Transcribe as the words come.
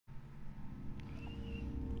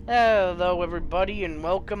Hello everybody and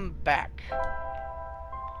welcome back.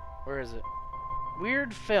 Where is it?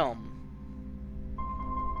 Weird film.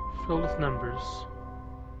 Filled with numbers.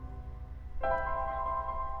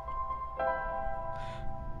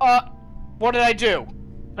 What did I do?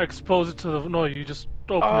 Expose it to the... No, you just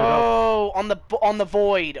open it up. Oh, on the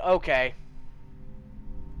void. Okay.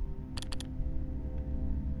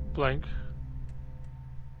 Blank.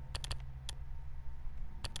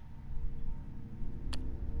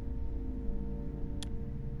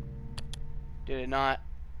 Did it not?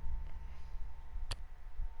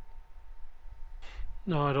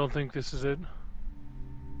 No, I don't think this is it.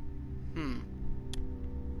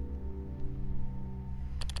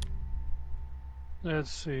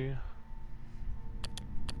 Let's see.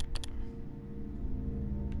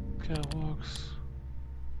 Catwalks.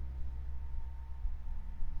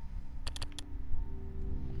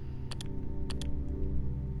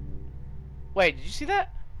 Wait, did you see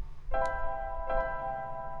that?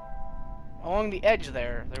 Along the edge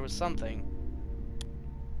there was something.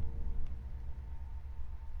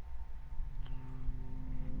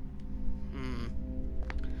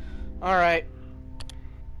 Alright.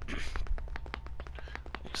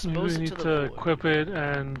 Maybe we need to equip it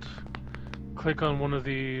and click on one of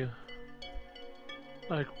the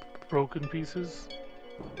like broken pieces.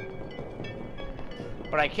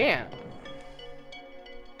 But I can't.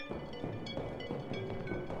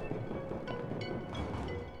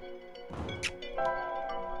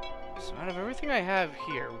 So out of everything I have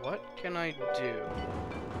here, what can I do?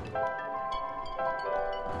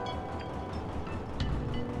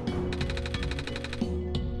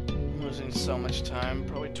 I'm losing so much time.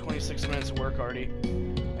 Probably 26 minutes of work already.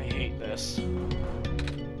 I hate this.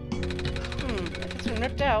 It's been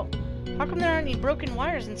ripped out. How come there aren't any broken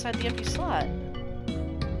wires inside the empty slot?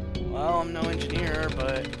 Well, I'm no engineer,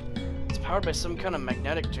 but it's powered by some kind of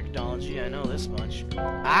magnetic technology. I know this much.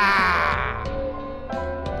 Ah!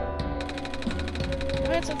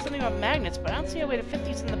 I had said something about magnets, but I don't see a way to fit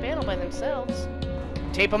these in the panel by themselves.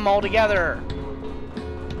 Tape them all together.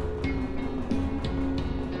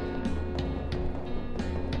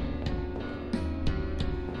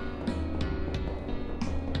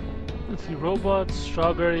 Let's see, robots,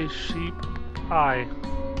 strawberry, sheep, eye.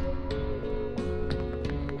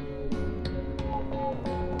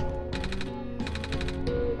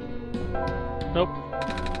 Nope.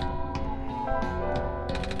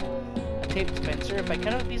 A tape dispenser. If I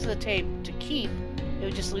cut out a piece of the tape to keep, it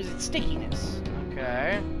would just lose its stickiness.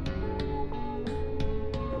 Okay.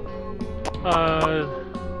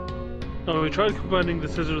 No, we tried combining the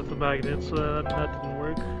scissors with the magnet, so that didn't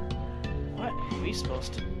work. What are we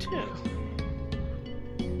supposed to do?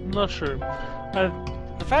 I'm not sure.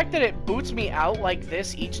 The fact that it boots me out like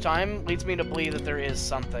this each time leads me to believe that there is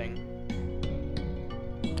something.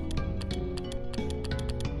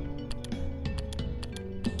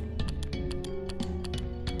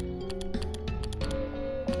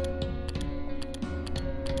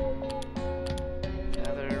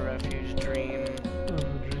 Gather, refuge, dream.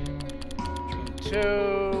 Dream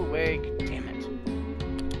 2, wake, damn it.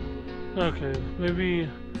 Okay, maybe...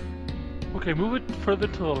 Okay, move it further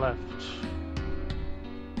to the left.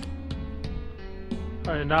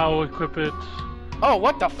 Alright, now equip it. Oh,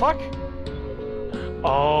 what the fuck?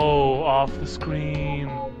 Oh, off the screen.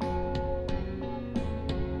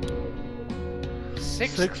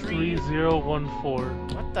 63014.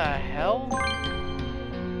 What the hell?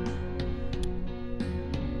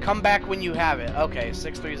 Come back when you have it. Okay,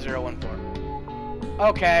 63014.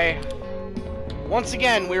 Okay. Once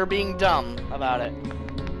again, we were being dumb about it.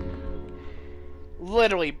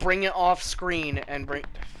 Literally, bring it off screen and bring...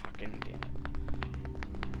 Fucking damn it.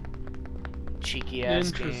 Cheeky ass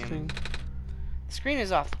Interesting. game. The screen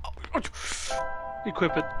is off.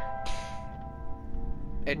 Equip it.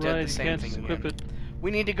 It did Right, the same you can't thing just equip again. it.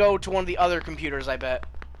 We need to go to one of the other computers, I bet.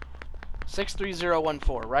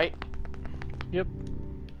 63014, right? Yep.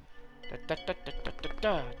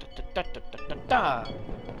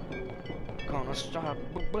 Gonna stop.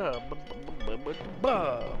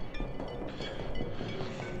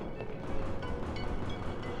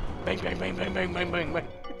 Bang, bang, bang, bang, bang, bang, bang, bang.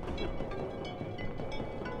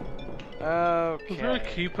 Okay. Was there a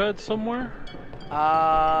keypad somewhere?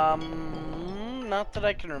 Not that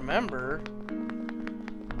I can remember. I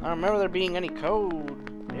don't remember there being any code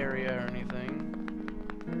area or anything.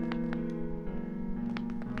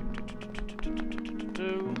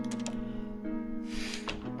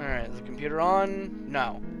 Alright, is the computer on?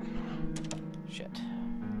 No. Shit.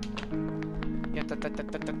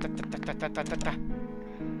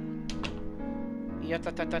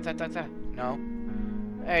 No.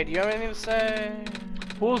 Hey, do you have anything to say?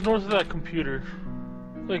 What was north of that computer?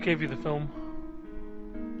 That gave you the film.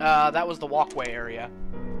 That was the walkway area.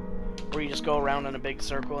 Where you just go around in a big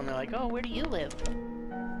circle and they're like, oh, where do you live?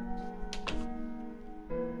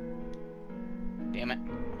 Damn it.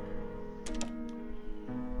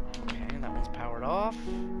 Okay, that one's powered off.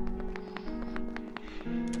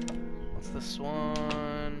 What's this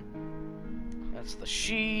one? That's the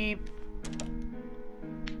sheep.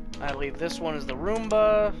 I believe this one is the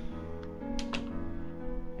Roomba.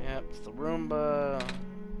 Yep, it's the Roomba.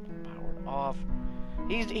 Powered off.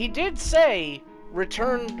 He did say,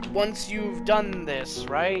 return once you've done this,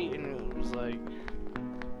 right? And it was like,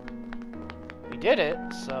 we did it,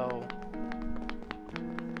 so...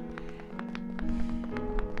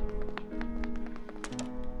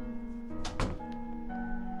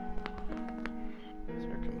 Is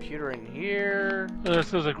there a computer in here? It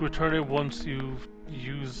says like return it once you've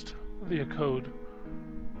used the code.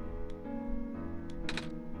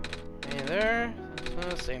 Hey there.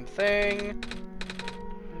 Same thing.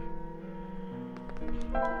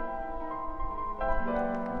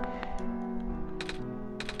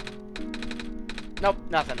 Nope,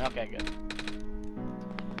 nothing. Okay, good.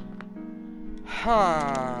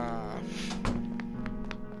 Huh.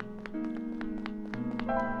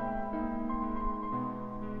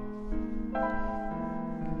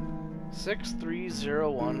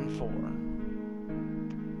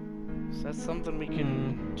 $63014. Is that something we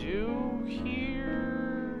can do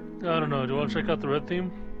here? I don't know. Do you want to check out the red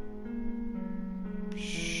theme?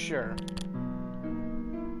 Sure.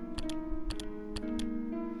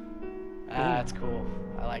 Ah, that's cool.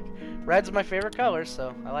 I like red's my favorite color,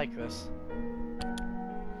 so I like this.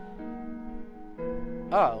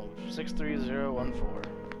 Oh,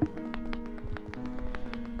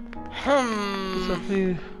 63014.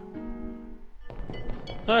 Something.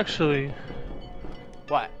 Actually.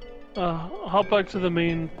 What? Hop back to the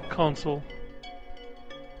main console.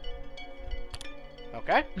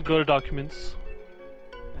 Okay. Go to documents.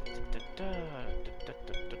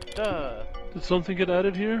 Did something get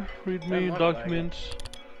added here? Readme, documents.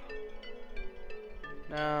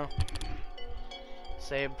 Like no.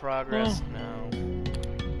 Save progress. Oh. No.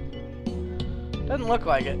 Doesn't look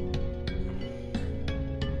like it.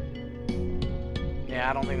 Yeah,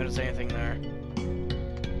 I don't think there's anything there.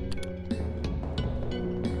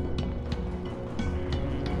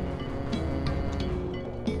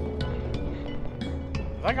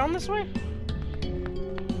 Have I gone this way?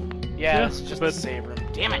 Yeah, it's just a save room.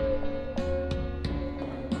 Damn it!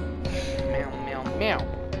 Meow, meow, meow.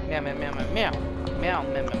 Meow, meow, meow, meow. Meow,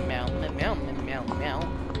 meow, meow, meow, meow, meow, meow.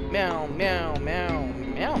 Meow, meow, meow,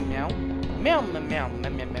 meow, meow. Meow, meow, meow, meow,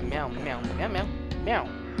 meow, meow, meow, meow, meow. Meow.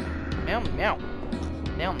 Meow, meow.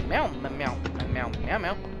 Meow, meow, meow, meow, meow,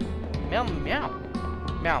 meow. Meow, meow.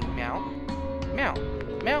 Meow, meow. Meow.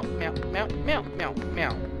 Meow, meow, meow, meow, meow,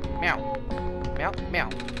 meow. Meow. Meow, meow.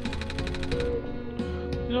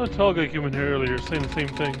 You know, a tall guy came in here earlier saying the same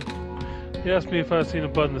thing. He asked me if I'd seen a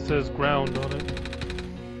button that says ground on it.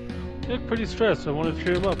 He looked pretty stressed, so I wanted to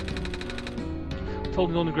cheer him up. Told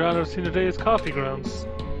him the only ground I've seen today is coffee grounds.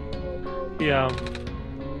 Yeah,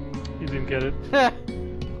 he didn't get it.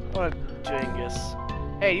 What a dingus.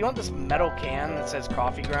 Hey, you want this metal can that says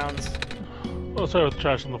coffee grounds? Oh, sorry with the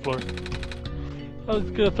trash on the floor. I was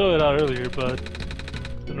gonna throw it out earlier, but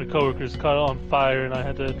then my coworkers caught it on fire and I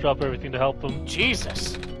had to drop everything to help them.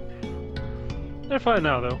 Jesus! They're fine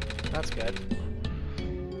now, though. That's good.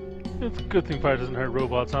 It's a good thing fire doesn't hurt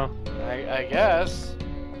robots, huh? I guess.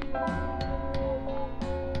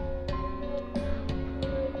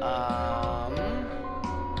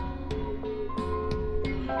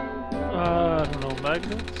 I don't know,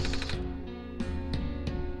 magnets?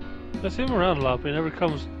 I see him around a lot, but he never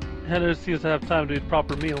seems to have time to eat a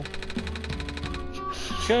proper meal.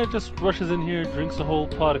 Guy just rushes in here, drinks a whole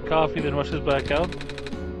pot of coffee, then rushes back out.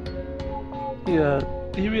 Yeah,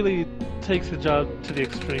 he really takes the job to the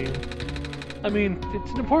extreme. I mean,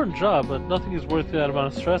 it's an important job, but nothing is worth that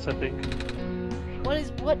amount of stress, I think.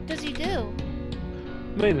 What does he do?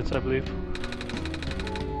 Maintenance, I believe.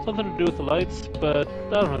 Something to do with the lights, but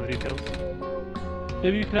I don't know the details.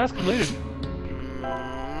 Maybe you can ask him later.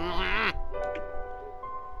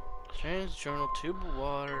 Change journal, tube of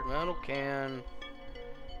water, metal can,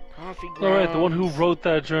 coffee grounds. Alright, the one who wrote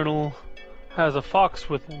that journal has a fox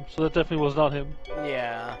with him, so that definitely was not him.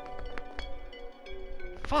 Yeah.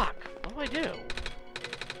 Fuck, what do I do?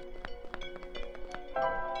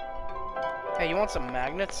 Hey, you want some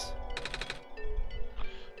magnets?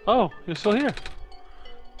 Oh, you're still here.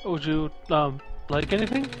 Would you, like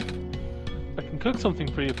anything? I can cook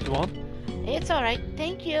something for you if you want. It's alright,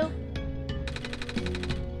 thank you.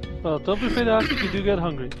 Well, don't be afraid to ask if you do get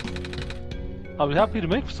hungry. I'll be happy to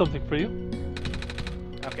make something for you.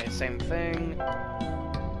 Okay, same thing.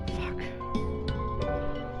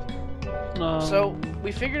 Fuck. So,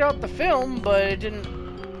 we figured out the film, but it didn't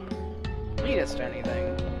lead us to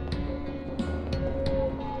anything.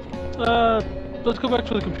 Let's go back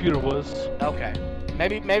to where the computer was. Okay.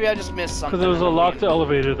 Maybe I just missed something. Because there was a locked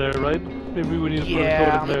elevator there, right? Maybe we need to put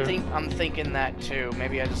a code in there. I'm thinking that too.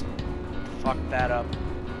 Maybe I just fucked that up.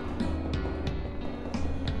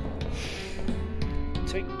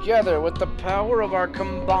 Together with the power of our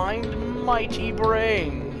combined mighty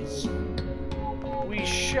brains, we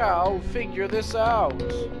shall figure this out.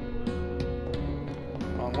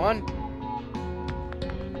 Wrong one.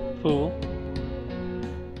 Fool.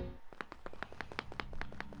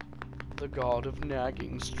 The god of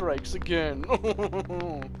nagging strikes again.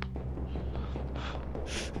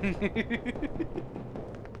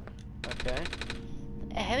 Okay.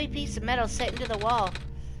 A heavy piece of metal set into the wall.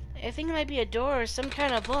 I think it might be a door or some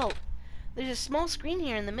kind of vault. There's a small screen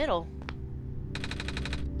here in the middle.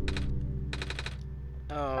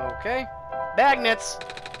 Okay. Magnets.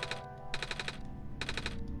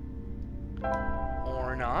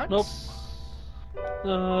 Or not. Nope.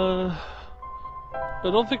 I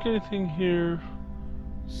don't think anything here.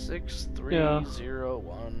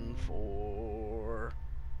 63014.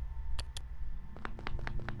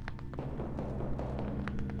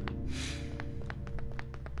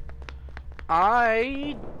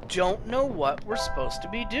 I don't know what we're supposed to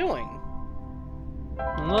be doing.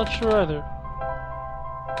 I'm not sure either.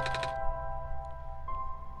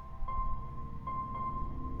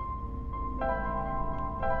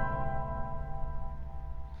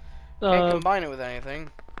 Can't combine it with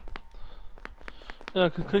anything. Yeah,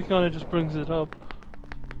 because clicking on it just brings it up.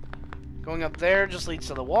 Going up there just leads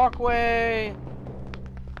to the walkway.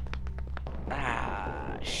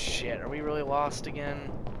 Ah, shit. Are we really lost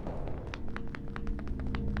again?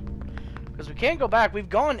 Because we can't go back. We've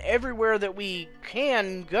gone everywhere that we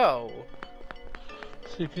can go.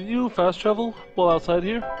 See, can you fast travel while outside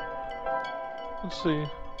here? Let's see.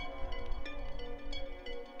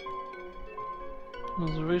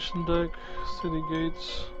 Observation deck, city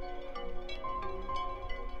gates.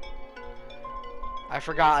 I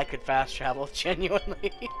forgot I could fast travel,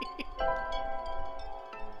 genuinely.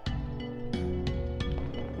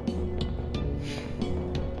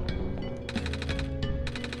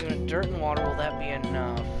 Doing dirt and water, will that be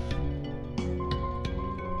enough?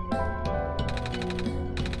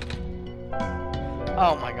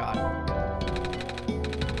 Oh my god.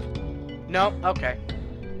 Nope, okay.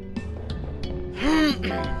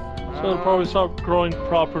 So it'll probably stop growing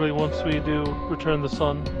properly once we do return the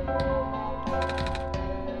sun.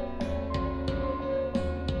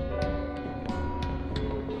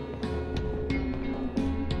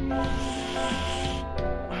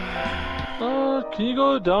 Can you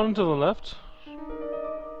go down and to the left?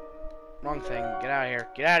 Wrong thing. Get out of here.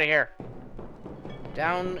 Get out of here.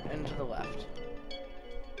 Down and to the left.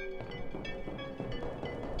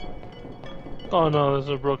 Oh no, there's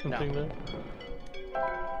a broken thing there.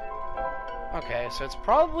 Okay, so it's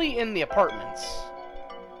probably in the apartments.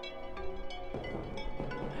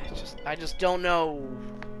 I just don't know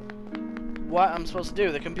what I'm supposed to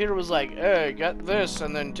do. The computer was like, hey, get this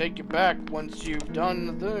and then take it back once you've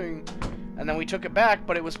done the thing. And then we took it back,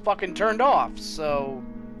 but it was fucking turned off, so...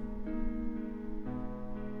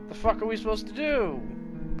 The fuck are we supposed to do?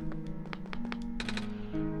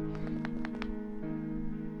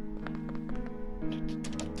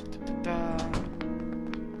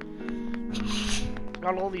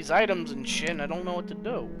 Got all these items and shit, and I don't know what to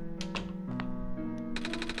do.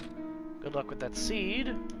 Good luck with that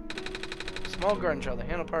seed. Small garden trowel. The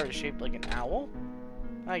handle part is shaped like an owl.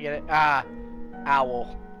 I get it. Ah,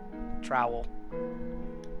 owl. Trowel.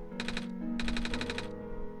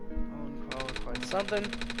 Quite something.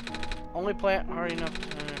 Only plant hard enough.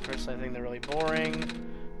 Personally, I think they're really boring.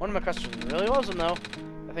 One of my customers really loves them, though.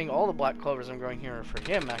 I think all the black clovers I'm growing here are for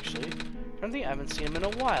him, actually. Currently, I haven't seen him in a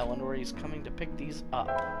while. I wonder where he's coming to pick these up.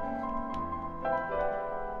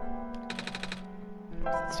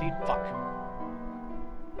 Seed. Fuck.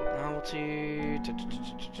 Novelty.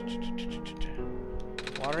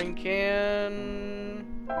 Watering can.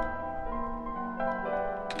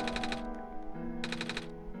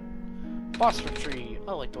 Phosphor tree.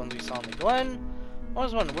 Oh, like the ones we saw in the glen. I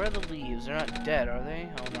was wondering, where are the leaves? They're not dead, are they?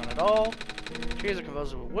 Oh, not at all. Trees are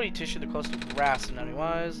composed of woody tissue. They're close to grass and nutty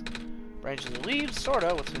wise. Branches and leaves,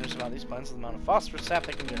 sorta. What's interesting about these plants is the amount of phosphorus sap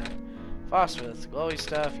they can generate. Phosphor, that's the glowy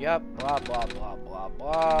stuff. Yep. Blah, blah, blah, blah,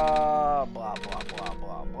 blah. Blah, blah, blah,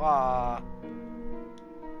 blah, blah.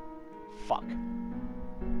 Fuck.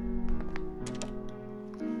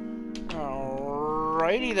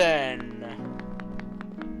 Alrighty then.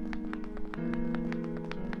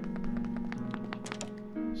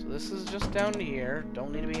 So this is just down here.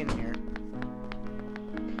 Don't need to be in here.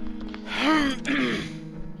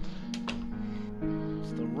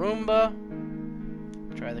 It's the Roomba.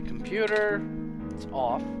 Try the computer. It's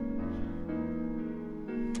off.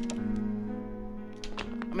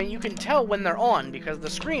 I mean, you can tell when they're on because the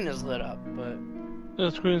screen is lit up, but...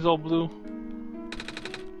 The screen's all blue.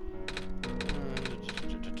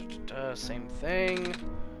 Same thing.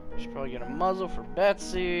 Should probably get a muzzle for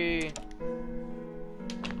Betsy.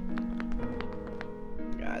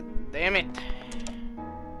 God damn it.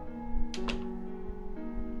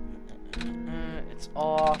 It's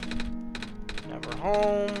off. Never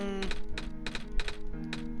home.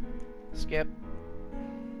 Skip.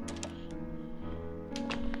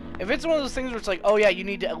 If it's one of those things where it's like, oh yeah, you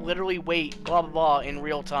need to literally wait, blah blah blah, in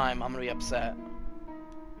real time, I'm gonna be upset.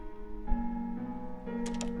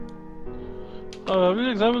 Have you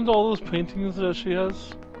examined all those paintings that she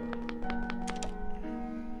has?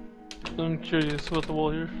 I'm curious about the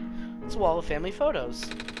wall here. It's a wall of family photos.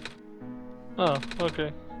 Oh,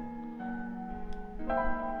 okay.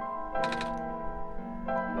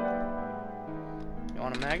 You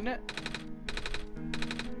want a magnet?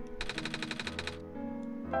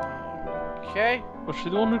 Okay. Was she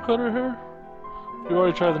the one who cut her hair? You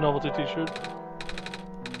already tried the novelty t-shirt.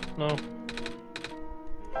 No.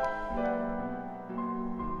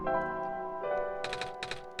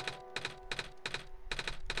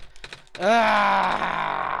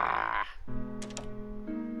 Ah!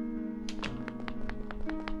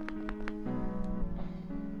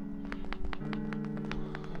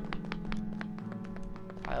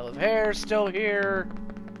 Pile of hair still here.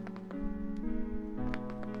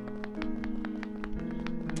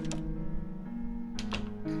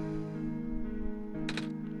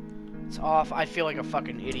 It's off. I feel like a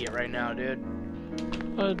fucking idiot right now, dude.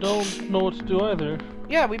 I don't know what to do either.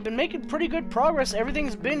 Yeah, we've been making pretty good progress.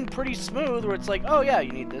 Everything's been pretty smooth where it's like, oh yeah,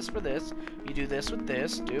 you need this for this. You do this with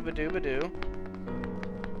this. Dooba-dooba-doo.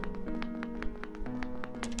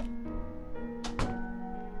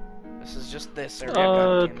 This is just this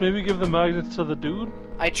area. Maybe give the magnets to the dude?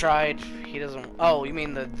 I tried. He doesn't... Oh, you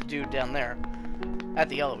mean the dude down there. At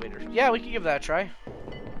the elevator. Yeah, we could give that a try.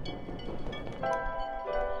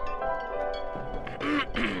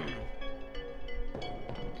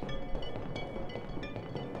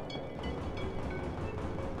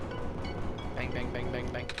 Bang, bang, bang, bang,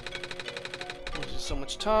 bang. There's just so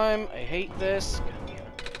much time. I hate this. God damn it.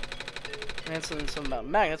 And something about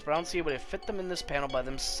magnets, but I don't see a way to fit them in this panel by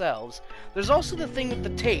themselves. There's also the thing with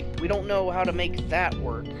the tape. We don't know how to make that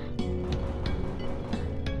work.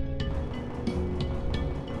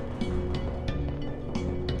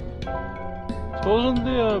 So wasn't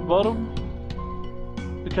the bottom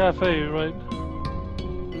the cafe, right?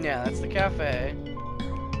 Yeah, that's the cafe.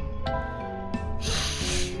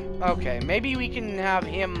 Okay, maybe we can have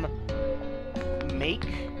him make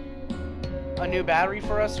a new battery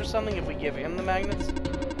for us or something if we give him the magnets.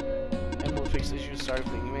 And we'll fix issues. Sorry for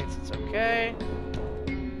the inmates, it's okay.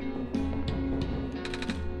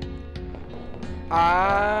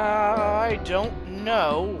 I don't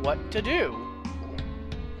know what to do.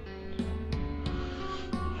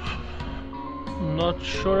 I'm not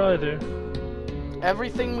sure either.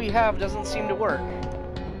 Everything we have doesn't seem to work.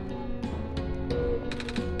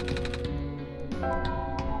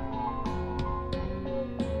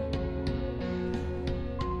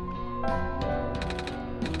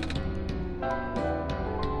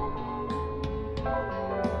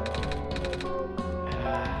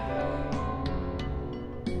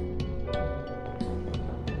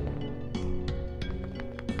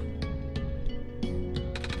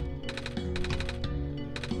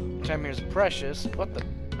 Time here is precious. What the?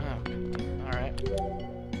 Oh, all right.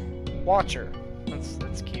 Watcher.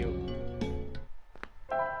 That's cute.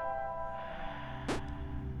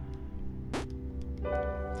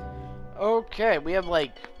 Okay, we have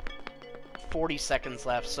like 40 seconds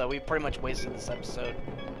left, so we pretty much wasted this episode.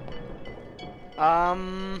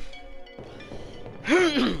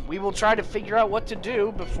 We will try to figure out what to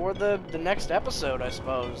do before the next episode, I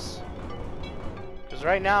suppose. Because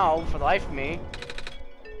right now, for the life of me,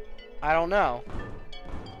 I don't know.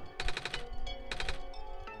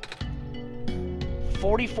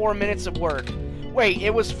 44 minutes of work. Wait,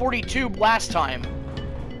 it was 42 last time.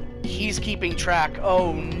 He's keeping track.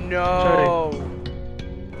 Oh no.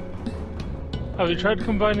 Have you tried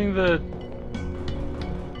combining the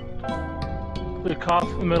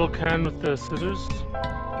coffee metal can with the scissors?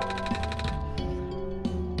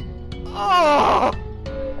 Oh!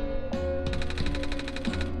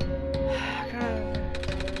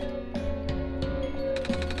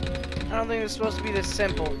 don't think it's supposed to be this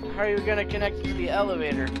simple. How are you gonna connect it to the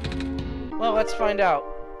elevator? Well, let's find out.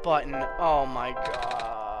 Button. Oh my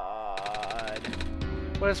god.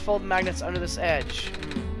 What is fold magnets under this edge?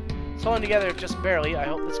 It's holding together just barely. I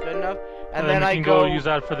hope that's good enough. And then I can go use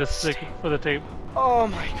that for the stick for the tape. Oh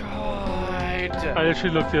my god. I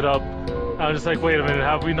actually looked it up. I was just like, wait a minute,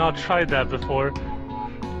 have we not tried that before?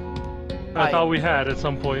 I thought we had at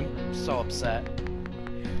some point. I'm so upset.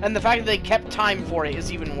 And the fact that they kept time for it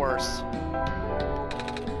is even worse.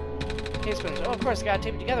 Case spins. Oh, of course, gotta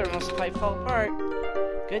tape it together unless the pipe fall apart.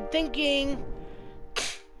 Good thinking.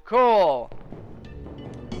 Cool.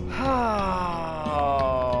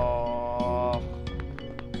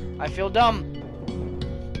 I feel dumb.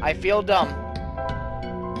 I feel dumb.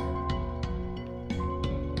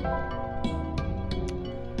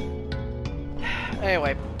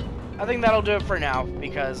 Anyway, I think that'll do it for now,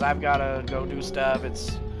 because I've gotta go do stuff.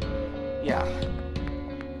 Yeah.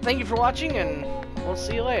 Thank you for watching, and we'll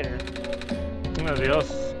see you later.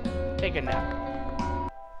 Adios. Take a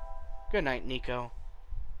nap. Good night, Nico.